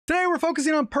Today we're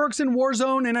focusing on perks in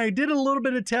Warzone, and I did a little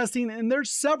bit of testing, and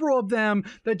there's several of them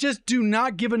that just do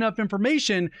not give enough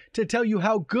information to tell you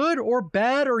how good or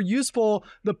bad or useful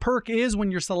the perk is when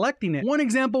you're selecting it. One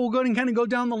example, we'll go ahead and kind of go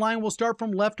down the line. We'll start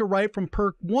from left to right, from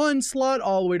perk 1 slot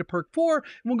all the way to perk 4, and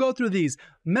we'll go through these.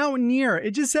 MWIII,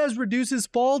 it just says reduces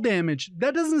fall damage.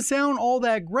 That doesn't sound all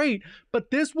that great, but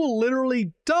this will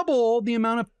literally double the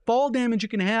amount of fall damage you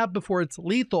can have before it's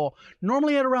lethal.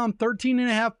 Normally at around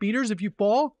 13.5 meters, if you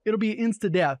fall, it'll be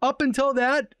insta-death. Up until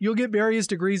that, you'll get various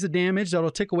degrees of damage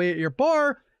that'll tick away at your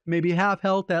bar, maybe half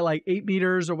health at like 8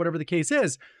 meters or whatever the case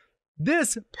is.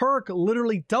 This perk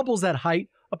literally doubles that height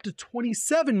up to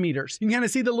 27 meters. You can kind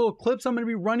of see the little clips I'm going to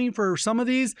be running for some of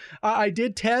these. I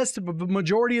did test the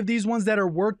majority of these ones that are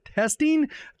worth testing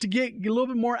to get a little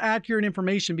bit more accurate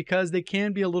information because they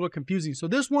can be a little confusing. So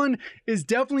this one is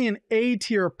definitely an A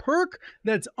tier perk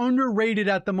that's underrated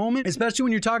at the moment, especially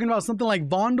when you're talking about something like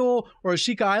Vondel or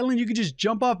Ashika Island. You can just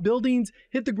jump off buildings,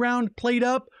 hit the ground, plate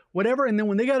up, whatever, and then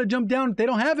when they got to jump down, if they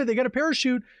don't have it, they got a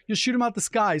parachute, you'll shoot them out the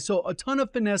sky. So a ton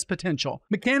of finesse potential.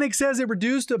 Mechanic says it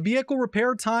reduced a vehicle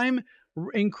repair time,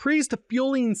 increased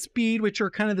fueling speed, which are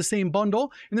kind of the same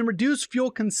bundle, and then reduced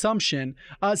fuel consumption.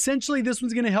 Essentially, this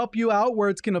one's going to help you out where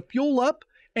it's going to fuel up,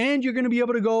 and you're going to be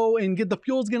able to go and get the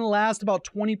fuel's going to last about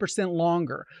 20%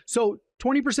 longer. So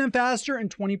 20% faster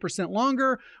and 20%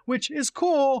 longer, which is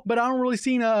cool, but I don't really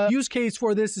see a use case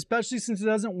for this, especially since it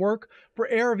doesn't work for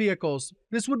air vehicles.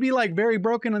 This would be like very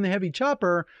broken on the heavy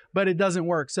chopper, but it doesn't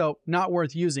work, so not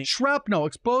worth using. Shrapnel,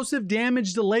 explosive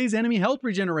damage delays enemy health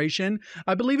regeneration.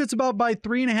 I believe it's about by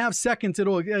 3.5 seconds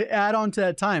it'll add on to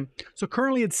that time. So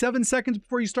currently it's 7 seconds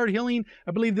before you start healing.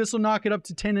 I believe this will knock it up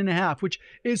to 10.5, which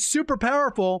is super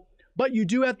powerful. But you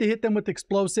do have to hit them with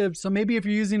explosives. So maybe if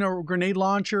you're using a grenade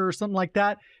launcher or something like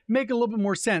that, make a little bit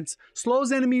more sense.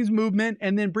 Slows enemies' movement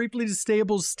and then briefly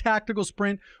disables tactical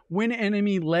sprint when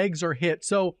enemy legs are hit.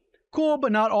 So cool,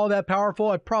 but not all that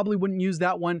powerful. I probably wouldn't use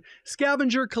that one.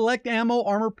 Scavenger, collect ammo,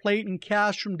 armor plate, and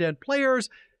cash from dead players.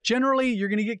 Generally, you're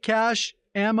going to get cash,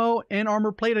 ammo, and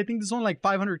armor plate. I think this is only like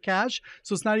 500 cash,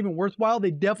 so it's not even worthwhile.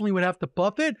 They definitely would have to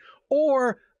buff it.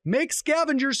 Or make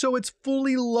scavenger so it's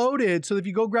fully loaded. So if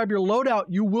you go grab your loadout,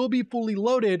 you will be fully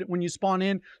loaded when you spawn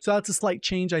in. So that's a slight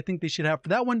change I think they should have for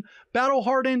that one. Battle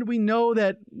hardened, we know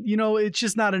that, you know, it's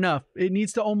just not enough. It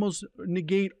needs to almost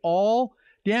negate all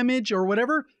damage or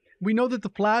whatever. We know that the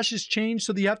flash has changed,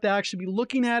 so that you have to actually be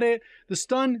looking at it. The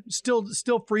stun still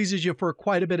freezes you for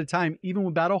quite a bit of time, even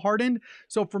with battle hardened.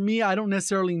 So for me, I don't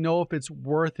necessarily know if it's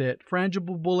worth it.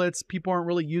 Frangible bullets, people aren't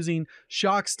really using.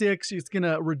 Shock sticks, it's going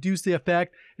to reduce the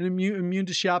effect. And immune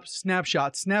to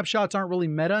snapshots. Snapshots aren't really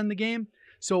meta in the game,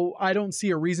 so I don't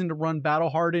see a reason to run battle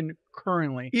hardened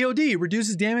currently. EOD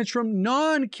reduces damage from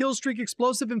non-kill streak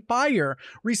explosive and fire.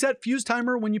 Reset fuse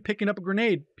timer when you're picking up a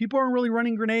grenade. People aren't really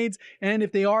running grenades, and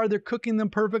if they are, they're cooking them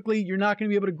perfectly. You're not going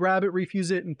to be able to grab it, refuse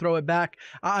it, and throw it back.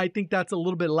 I think that's a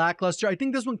little bit lackluster. I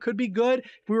think this one could be good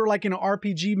if we were like in an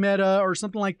RPG meta or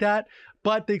something like that.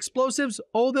 But the explosives,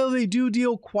 although they do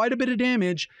deal quite a bit of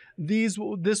damage, this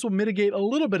will mitigate a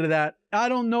little bit of that. I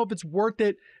don't know if it's worth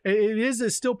it.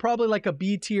 It's still probably like a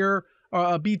B tier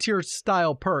or a B tier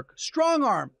style perk. Strong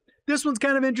arm. This one's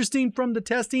kind of interesting from the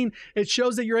testing. It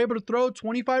shows that you're able to throw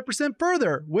 25%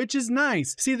 further, which is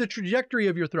nice. See the trajectory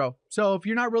of your throw. So if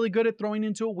you're not really good at throwing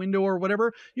into a window or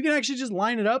whatever, you can actually just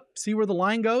line it up, see where the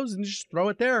line goes, and just throw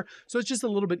it there. So it's just a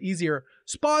little bit easier.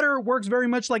 Spotter works very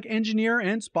much like Engineer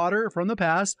and Spotter from the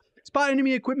past. Spot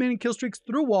enemy equipment and kill streaks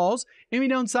through walls. Enemy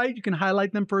down sight, you can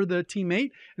highlight them for the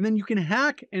teammate. And then you can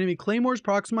hack enemy claymores,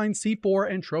 proximine, C4,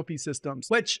 and trophy systems,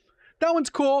 which that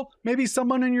one's cool. Maybe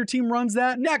someone on your team runs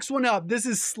that. Next one up, this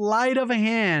is sleight of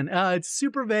hand. It's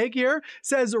super vague here. It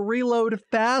says reload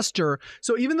faster.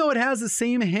 So even though it has the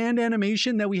same hand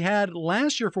animation that we had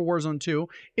last year for Warzone 2,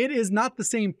 it is not the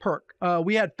same perk.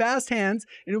 We had fast hands,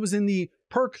 and it was in the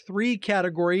perk 3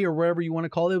 category or whatever you want to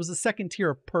call it. It was the second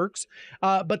tier of perks.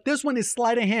 But this one is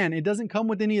sleight of hand. It doesn't come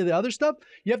with any of the other stuff.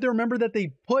 You have to remember that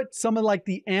they put some of like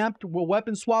the amped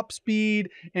weapon swap speed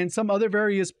and some other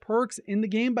various perks in the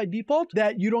game by default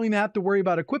that you don't even have to worry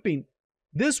about equipping.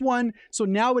 This one, so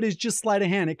now it is just sleight of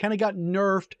hand. It kind of got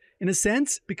nerfed in a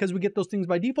sense because we get those things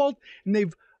by default, and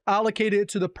they've allocated it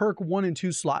to the perk 1 and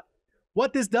 2 slot.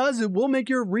 What this does, it will make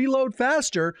your reload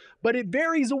faster, but it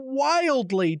varies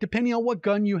wildly depending on what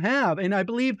gun you have. And I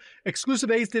believe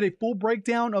Exclusive Ace did a full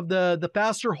breakdown of the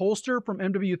faster holster from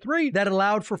MWIII that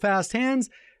allowed for fast hands.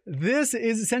 This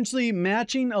is essentially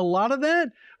matching a lot of that,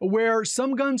 where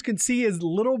some guns can see as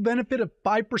little benefit of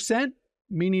 5%,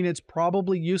 meaning it's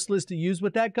probably useless to use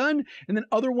with that gun. And then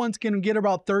other ones can get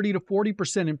about 30 to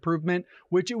 40% improvement,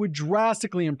 which it would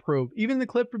drastically improve. Even the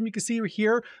clip from you can see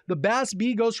here, the Bass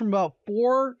B goes from about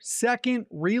 4-second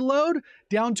reload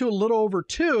down to a little over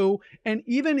 2, and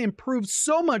even improves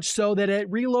so much so that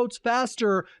it reloads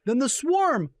faster than the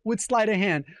Swarm with sleight of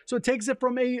hand. So it takes it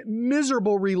from a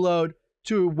miserable reload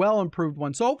to a well-improved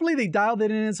one. So hopefully they dialed it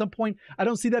in at some point. I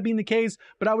don't see that being the case,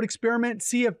 but I would experiment,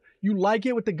 see if you like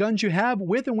it with the guns you have,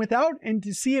 with and without, and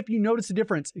to see if you notice a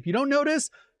difference. If you don't notice,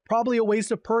 probably a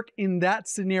waste of perk in that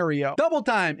scenario. Double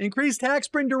time, increased tac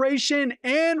sprint duration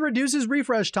and reduces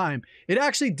refresh time. It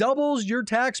actually doubles your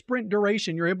tac sprint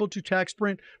duration. You're able to tac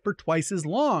sprint for twice as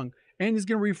long, and it's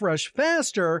gonna refresh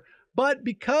faster. But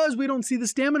because we don't see the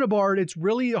stamina bar, it's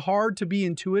really hard to be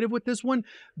intuitive with this one.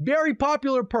 Very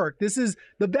popular perk. This is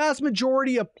the vast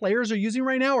majority of players are using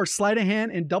right now, are sleight of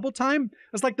hand and double time.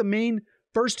 That's like the main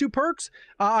first two perks.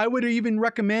 I would even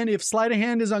recommend, if sleight of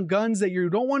hand is on guns that you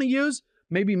don't want to use,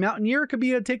 maybe MWIII could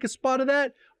be take a spot of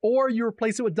that, or you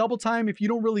replace it with double time if you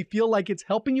don't really feel like it's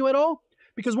helping you at all.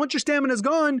 Because once your stamina is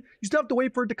gone, you still have to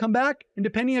wait for it to come back. And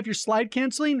depending if you're slide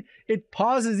canceling, it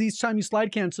pauses each time you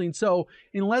slide canceling. So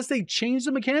unless they change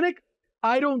the mechanic,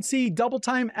 I don't see double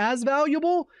time as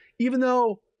valuable, even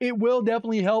though it will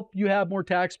definitely help you have more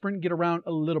tac sprint and get around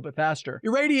a little bit faster.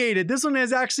 Irradiated. This one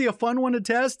is actually a fun one to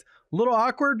test. A little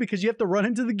awkward because you have to run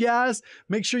into the gas,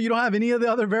 make sure you don't have any of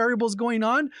the other variables going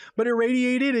on. But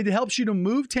irradiated, it helps you to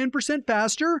move 10%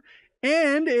 faster.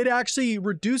 And it actually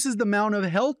reduces the amount of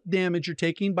health damage you're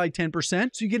taking by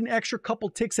 10%. So you get an extra couple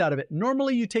ticks out of it.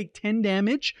 Normally you take 10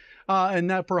 damage and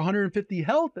that for 150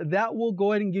 health, that will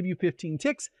go ahead and give you 15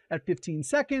 ticks at 15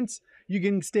 seconds. You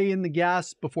can stay in the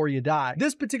gas before you die.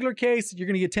 This particular case, you're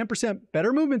gonna get 10%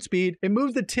 better movement speed. It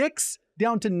moves the ticks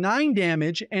down to 9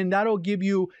 damage, and that'll give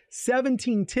you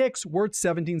 17 ticks worth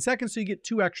 17 seconds. So you get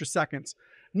 2 extra seconds.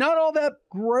 Not all that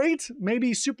great,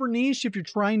 maybe super niche if you're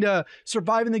trying to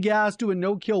survive in the gas, do a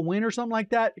no-kill win or something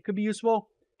like that. It could be useful,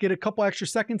 get a couple extra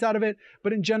seconds out of it.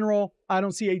 But in general, I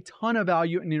don't see a ton of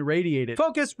value in irradiated.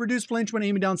 Focus, reduce flinch when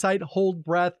aiming down sight, hold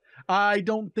breath. I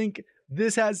don't think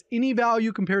this has any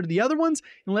value compared to the other ones,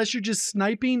 unless you're just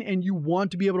sniping and you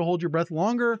want to be able to hold your breath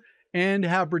longer and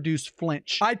have reduced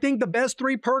flinch. I think the best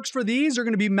 3 perks for these are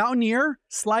going to be MWIII,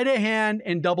 sleight of hand,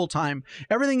 and double time.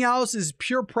 Everything else is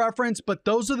pure preference, but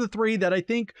those are the 3 that I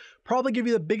think probably give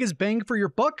you the biggest bang for your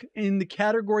buck in the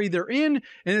category they're in,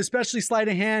 and especially sleight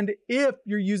of hand if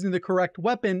you're using the correct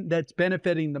weapon that's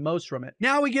benefiting the most from it.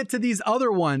 Now we get to these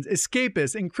other ones.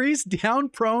 Escapist, increase down,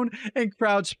 prone, and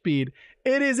crouch speed.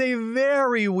 It is a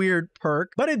very weird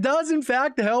perk, but it does in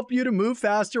fact help you to move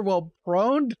faster while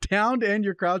prone, downed, and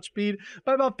your crouch speed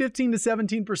by about 15 to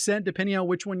 17%, depending on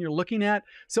which one you're looking at.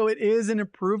 So it is an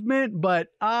improvement, but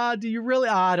do you really?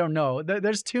 I don't know.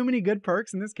 There's too many good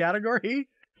perks in this category.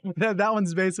 That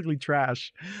one's basically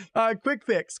trash. Quick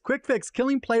fix. Quick fix.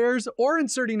 Killing players or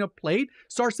inserting a plate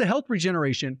starts the health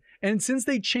regeneration. And since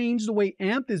they changed the way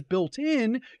AMP is built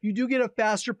in, you do get a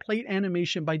faster plate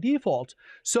animation by default.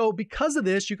 So because of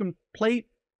this, you can plate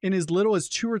in as little as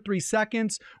 2 or 3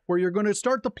 seconds, where you're going to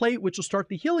start the plate, which will start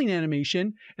the healing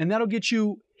animation, and that'll get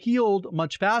you healed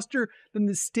much faster than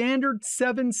the standard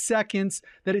 7 seconds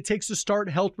that it takes to start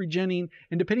health regenning.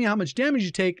 And depending on how much damage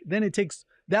you take, then it takes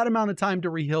that amount of time to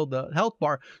reheal the health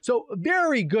bar. So a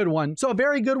very good one.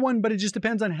 But it just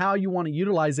depends on how you want to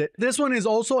utilize it. This one is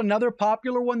also another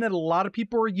popular one that a lot of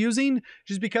people are using,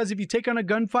 just because if you take on a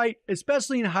gunfight,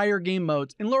 especially in higher game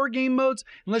modes, in lower game modes,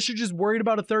 unless you're just worried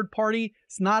about a third party,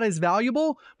 it's not as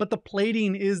valuable, but the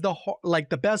plating is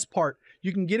the best part.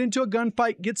 You can get into a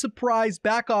gunfight, get surprised,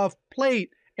 back off, plate,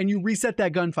 and you reset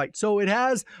that gunfight. So it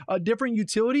has a different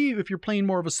utility if you're playing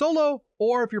more of a solo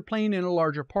or if you're playing in a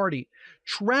larger party.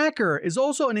 Tracker is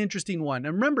also an interesting one.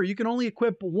 And remember, you can only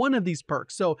equip one of these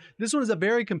perks. So this one is a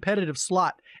very competitive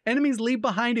slot. Enemies leave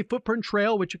behind a footprint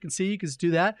trail, which you can see, you can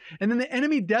do that. And then the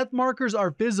enemy death markers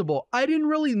are visible. I didn't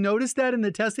really notice that in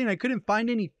the testing. I couldn't find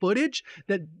any footage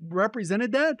that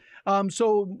represented that.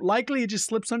 So likely it just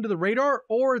slips under the radar,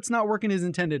 or it's not working as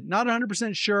intended. Not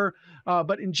 100% sure,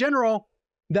 but in general,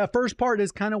 that first part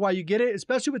is kind of why you get it,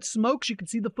 especially with smokes. You can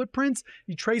see the footprints,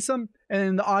 you trace them,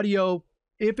 and the audio,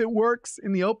 if it works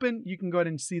in the open, you can go ahead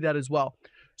and see that as well.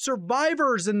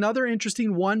 Survivor is another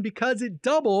interesting one because it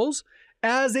doubles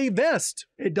as a vest.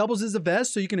 It doubles as a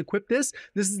vest, so you can equip this.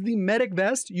 This is the medic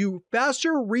vest. You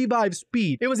faster revive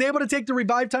speed. It was able to take the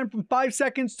revive time from 5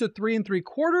 seconds to 3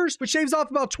 3/4, which shaves off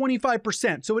about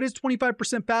 25%. So it is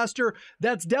 25% faster.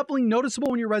 That's definitely noticeable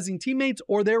when you're rezzing teammates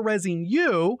or they're rezzing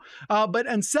you. But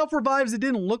on self-revives, it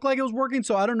didn't look like it was working,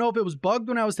 so I don't know if it was bugged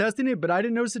when I was testing it, but I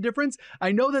didn't notice a difference.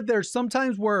 I know that there's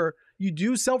sometimes where you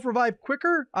do self-revive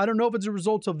quicker. I don't know if it's a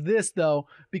result of this, though,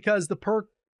 because the perk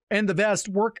and the vest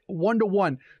work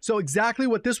 1-to-1. So exactly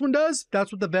what this one does,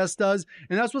 that's what the vest does.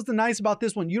 And that's what's nice about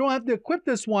this one. You don't have to equip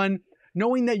this one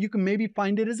knowing that you can maybe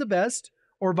find it as a vest,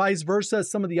 or vice versa,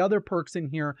 some of the other perks in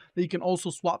here that you can also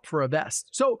swap for a vest.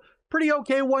 So pretty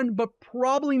okay one, but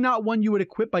probably not one you would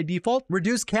equip by default.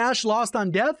 Reduce cash lost on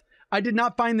death. I did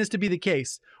not find this to be the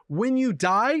case. When you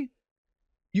die,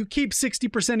 you keep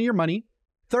 60% of your money,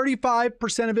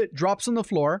 35% of it drops on the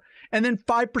floor, and then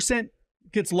 5%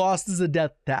 gets lost as a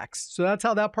death tax. So that's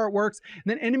how that part works. And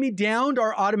then enemy downed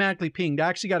are automatically pinged. I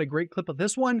actually got a great clip of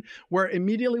this one where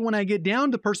immediately when I get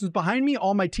down, the person's behind me,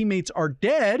 all my teammates are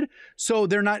dead. So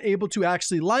they're not able to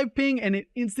actually live ping, and it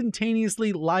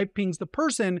instantaneously live pings the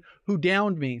person who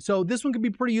downed me. So this one could be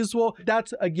pretty useful.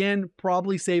 That's, again,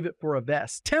 probably save it for a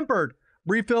vest. Tempered,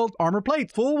 refilled armor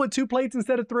plates, full with 2 plates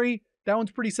instead of 3. That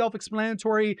one's pretty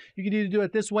self-explanatory. You can either do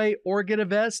it this way or get a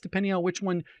vest, depending on which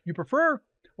one you prefer.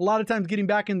 A lot of times getting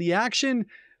back in the action,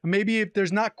 maybe if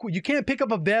there's not, you can't pick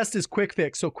up a vest as quick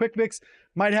fix. So quick fix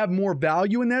might have more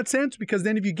value in that sense, because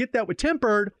then if you get that with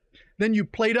tempered, then you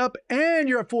plate up and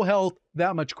you're at full health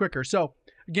that much quicker. So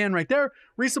again, right there,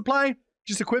 resupply,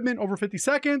 just equipment over 50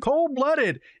 seconds.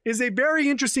 Cold-blooded is a very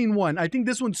interesting one. I think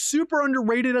this one's super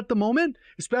underrated at the moment,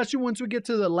 especially once we get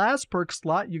to the last perk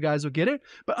slot, you guys will get it.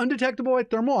 But undetectable by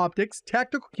thermal optics,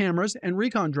 tactical cameras, and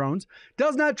recon drones,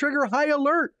 does not trigger high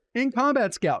alert in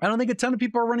Combat Scout. I don't think a ton of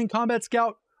people are running Combat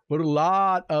Scout, but a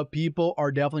lot of people are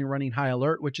definitely running high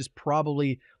alert, which is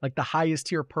probably like the highest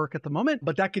tier perk at the moment,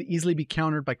 but that could easily be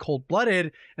countered by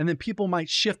cold-blooded, and then people might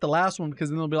shift the last one because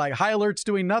then they'll be like, high alert's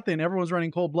doing nothing, everyone's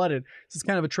running cold-blooded. So it's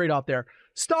kind of a trade-off there.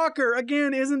 Stalker,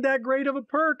 again, isn't that great of a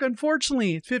perk,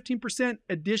 unfortunately. It's 15%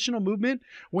 additional movement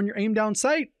when you're aimed down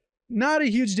sight. Not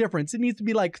a huge difference. It needs to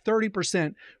be like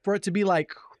 30% for it to be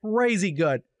like crazy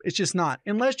good. It's just not.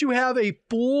 Unless you have a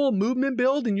full movement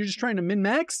build and you're just trying to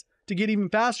min-max to get even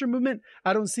faster movement,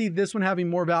 I don't see this one having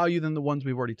more value than the ones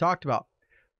we've already talked about.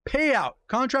 Payout.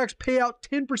 Contracts pay out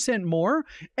 10% more,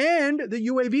 and the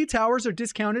UAV towers are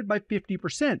discounted by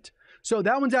 50%. So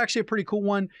that one's actually a pretty cool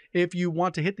one if you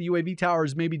want to hit the UAV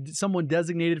towers, maybe someone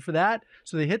designated for that,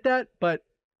 so they hit that, but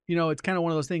you know, it's kind of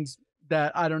one of those things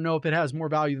that I don't know if it has more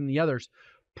value than the others.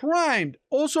 Primed,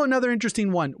 also another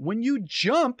interesting one. When you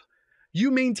jump, you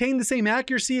maintain the same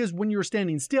accuracy as when you're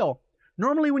standing still.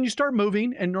 Normally when you start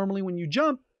moving, and normally when you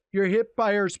jump, your hip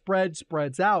fire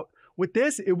spreads out. With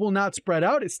this, it will not spread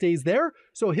out, it stays there.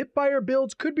 So hip fire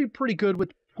builds could be pretty good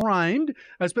with primed,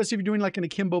 especially if you're doing like an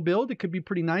akimbo build. It could be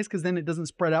pretty nice because then it doesn't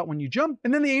spread out when you jump.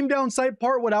 And then the aim down sight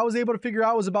part, what I was able to figure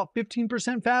out was about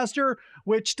 15% faster,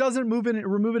 which doesn't remove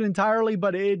it entirely,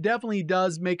 but it definitely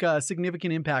does make a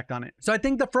significant impact on it. So I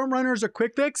think the front runners are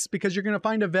quick fix because you're going to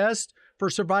find a vest for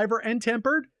survivor and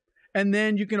tempered. And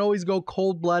then you can always go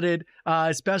cold-blooded,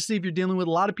 especially if you're dealing with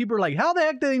a lot of people who are like, how the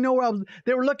heck did they know where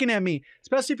they were looking at me?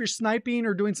 Especially if you're sniping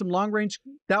or doing some long range,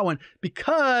 that one.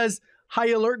 Because high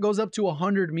alert goes up to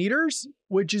 100 meters,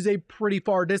 which is a pretty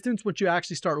far distance once you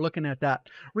actually start looking at that.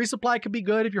 Resupply could be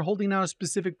good if you're holding out a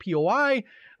specific POI.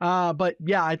 But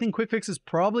yeah, I think quick fix is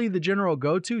probably the general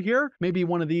go-to here. Maybe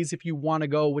one of these if you want to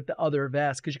go with the other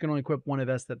vest, because you can only equip one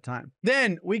vest at a time.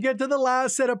 Then we get to the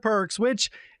last set of perks,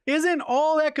 which isn't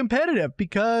all that competitive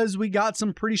because we got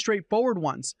some pretty straightforward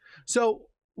ones. So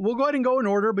we'll go ahead and go in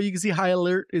order, but you can see high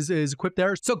alert is equipped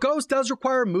there. So Ghost does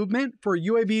require movement for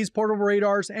UAVs, portable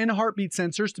radars, and heartbeat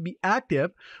sensors to be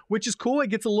active, which is cool. It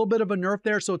gets a little bit of a nerf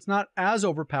there, so it's not as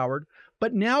overpowered.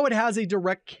 But now it has a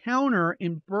direct counter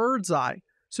in Bird's Eye.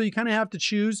 So you kind of have to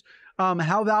choose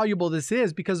how valuable this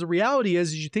is, because the reality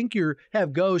is you think you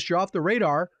have Ghost, you're off the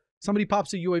radar, somebody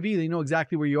pops a UAV, they know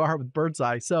exactly where you are with Bird's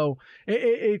Eye. So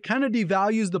it kind of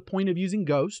devalues the point of using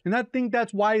Ghost. And I think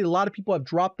that's why a lot of people have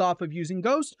dropped off of using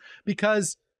Ghost,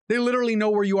 because they literally know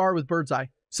where you are with Bird's Eye.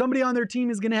 Somebody on their team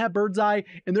is going to have Bird's Eye,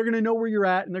 and they're going to know where you're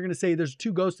at, and they're going to say there's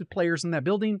 2 ghosted players in that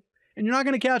building, and you're not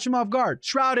going to catch them off guard.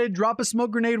 Shrouded, drop a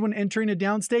smoke grenade when entering a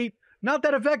down state. Not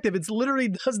that effective. It literally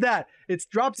does that. It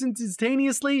drops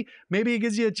instantaneously. Maybe it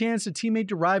gives you a chance to teammate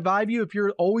to revive you if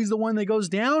you're always the one that goes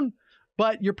down.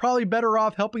 But you're probably better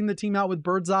off helping the team out with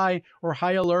Bird's Eye or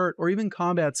High Alert or even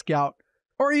Combat Scout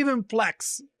or even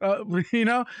flex, you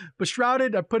know, but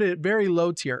shrouded, I put it very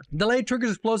low tier. Delay triggers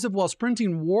explosive while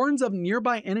sprinting, warns of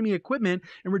nearby enemy equipment,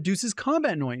 and reduces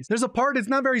combat noise. There's a part, it's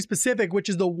not very specific, which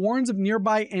is the warns of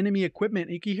nearby enemy equipment.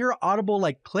 You can hear audible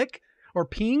like click or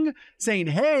ping saying,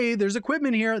 hey, there's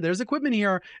equipment here, there's equipment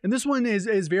here. And this one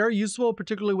is very useful,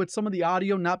 particularly with some of the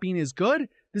audio not being as good.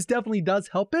 This definitely does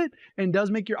help it and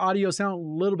does make your audio sound a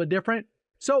little bit different.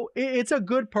 So it's a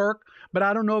good perk, but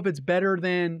I don't know if it's better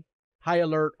than High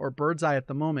Alert or Bird's Eye at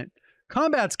the moment.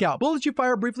 Combat Scout. Bullets you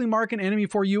fire briefly mark an enemy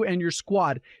for you and your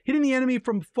squad. Hitting the enemy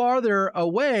from farther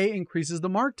away increases the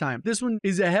mark time. This one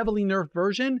is a heavily nerfed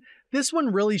version. This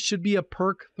one really should be a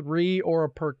perk 3 or a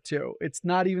perk 2. It's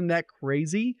not even that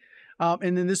crazy.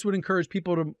 And then this would encourage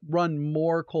people to run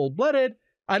more cold-blooded.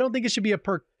 I don't think it should be a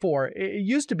perk 4. It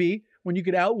used to be when you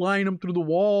could outline them through the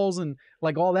walls and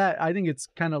like all that. I think it's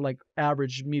kind of like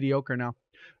average, mediocre now.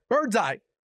 Bird's Eye.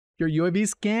 Your UAV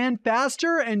scan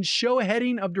faster and show a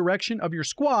heading of direction of your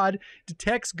squad,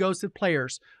 detects ghosted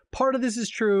players. Part of this is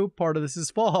true, part of this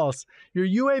is false. Your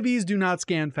UAVs do not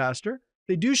scan faster.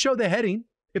 They do show the heading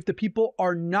if the people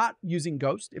are not using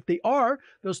Ghost. If they are,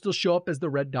 they'll still show up as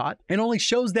the red dot. It only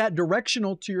shows that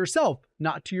directional to yourself,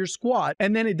 not to your squad.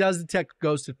 And then it does detect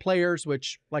ghosted players,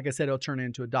 which, like I said, it'll turn it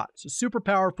into a dot. So super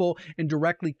powerful and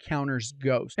directly counters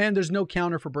Ghost. And there's no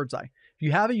counter for Bird's Eye. If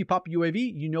you have it, you pop a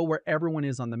UAV, you know where everyone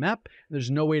is on the map.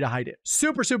 There's no way to hide it.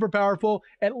 Super, super powerful.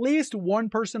 At least one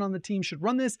person on the team should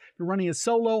run this. If you're running a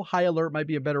solo, High Alert might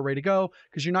be a better way to go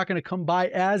because you're not going to come by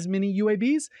as many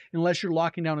UAVs unless you're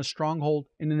locking down a stronghold.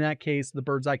 And in that case, the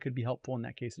Bird's Eye could be helpful in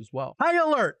that case as well. High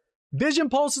Alert. Vision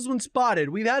pulses when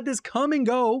spotted. We've had this come and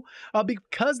go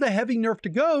because the heavy nerf to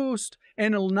Ghost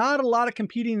and not a lot of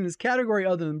competing in this category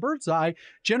other than Bird's Eye.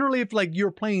 Generally, if like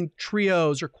you're playing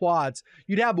trios or quads,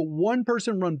 you'd have one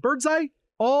person run Bird's Eye.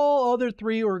 All other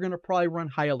three are going to probably run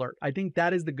High Alert. I think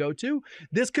that is the go-to.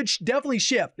 This could definitely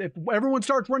shift. If everyone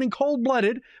starts running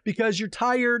cold-blooded because you're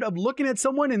tired of looking at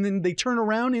someone and then they turn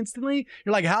around instantly,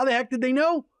 you're like, how the heck did they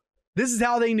know? This is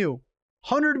how they knew.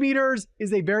 100 meters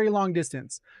is a very long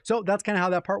distance. So that's kind of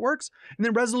how that part works. And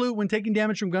then Resolute, when taking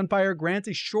damage from gunfire, grants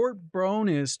a short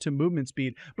bonus to movement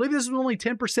speed. I believe this is only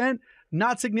 10%,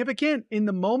 not significant in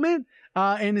the moment.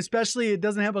 And especially it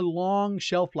doesn't have a long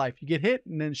shelf life. You get hit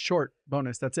and then short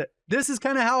bonus, that's it. This is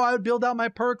kind of how I would build out my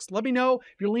perks. Let me know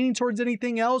if you're leaning towards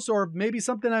anything else or maybe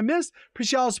something I missed.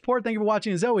 Appreciate all the support. Thank you for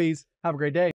watching as always. Have a great day.